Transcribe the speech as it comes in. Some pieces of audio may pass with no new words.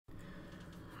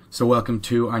So welcome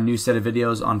to our new set of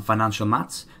videos on financial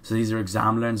maths. So these are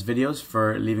ExamLearn's videos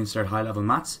for Leaving Cert high level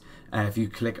maths. If you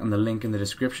click on the link in the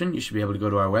description, you should be able to go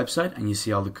to our website and you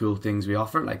see all the cool things we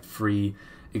offer, like free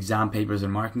exam papers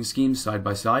and marking schemes side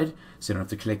by side, so you don't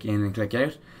have to click in and click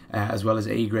out, as well as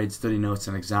A-grade study notes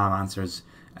and exam answers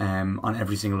on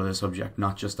every single other subject,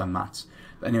 not just on maths.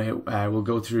 But anyway, we'll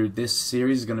go through this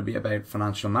series is going to be about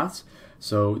financial maths.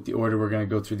 So the order we're going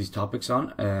to go through these topics on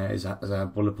is as I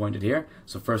have bullet pointed here.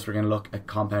 So first we're going to look at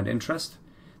compound interest,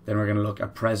 then we're going to look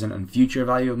at present and future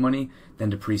value of money,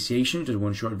 then depreciation, just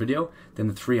one short video. Then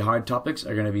the three hard topics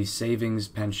are going to be savings,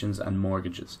 pensions and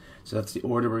mortgages. So that's the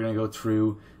order we're going to go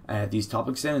through these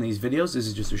topics in these videos. This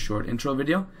is just a short intro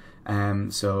video.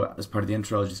 So as part of the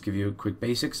intro, I'll just give you a quick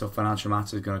basic. So financial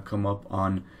maths is going to come up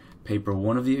on paper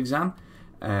 1 of the exam.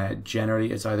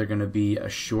 Generally it's either going to be a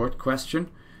short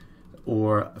question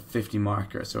or a 50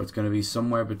 marker, so it's going to be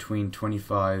somewhere between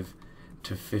 25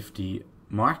 to 50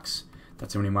 marks.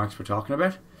 That's how many marks we're talking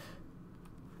about.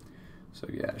 So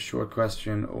yeah, short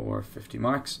question or 50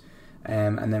 marks.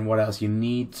 And then what else? You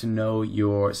need to know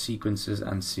your sequences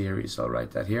and series. So I'll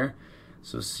write that here.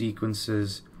 So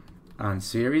sequences and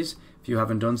series. If you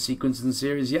haven't done sequences and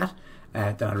series yet,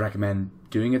 then I'd recommend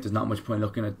doing it. There's not much point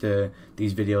looking at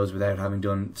these videos without having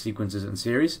done sequences and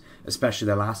series, especially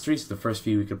the last three. So the first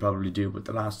few we could probably do, but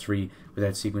the last three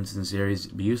without sequences and series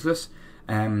would be useless.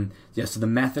 Yeah, so the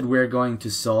method we're going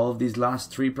to solve these last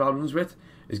three problems with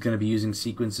is going to be using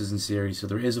sequences and series. So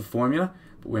there is a formula,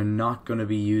 but we're not going to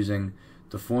be using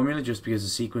the formula just because the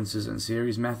sequences and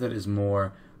series method is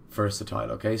more versatile.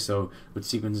 Okay, so with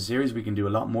sequence and series we can do a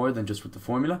lot more than just with the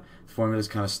formula. The formula is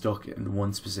kind of stuck in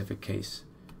one specific case.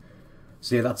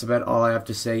 So yeah, that's about all I have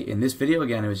to say in this video.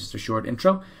 Again, it was just a short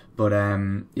intro, but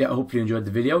yeah, I hope you enjoyed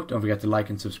the video. Don't forget to like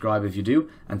and subscribe if you do,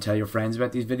 and tell your friends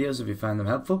about these videos if you found them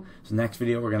helpful. So next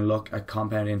video we're going to look at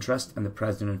compound interest and the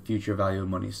present and future value of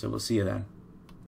money. So we'll see you then.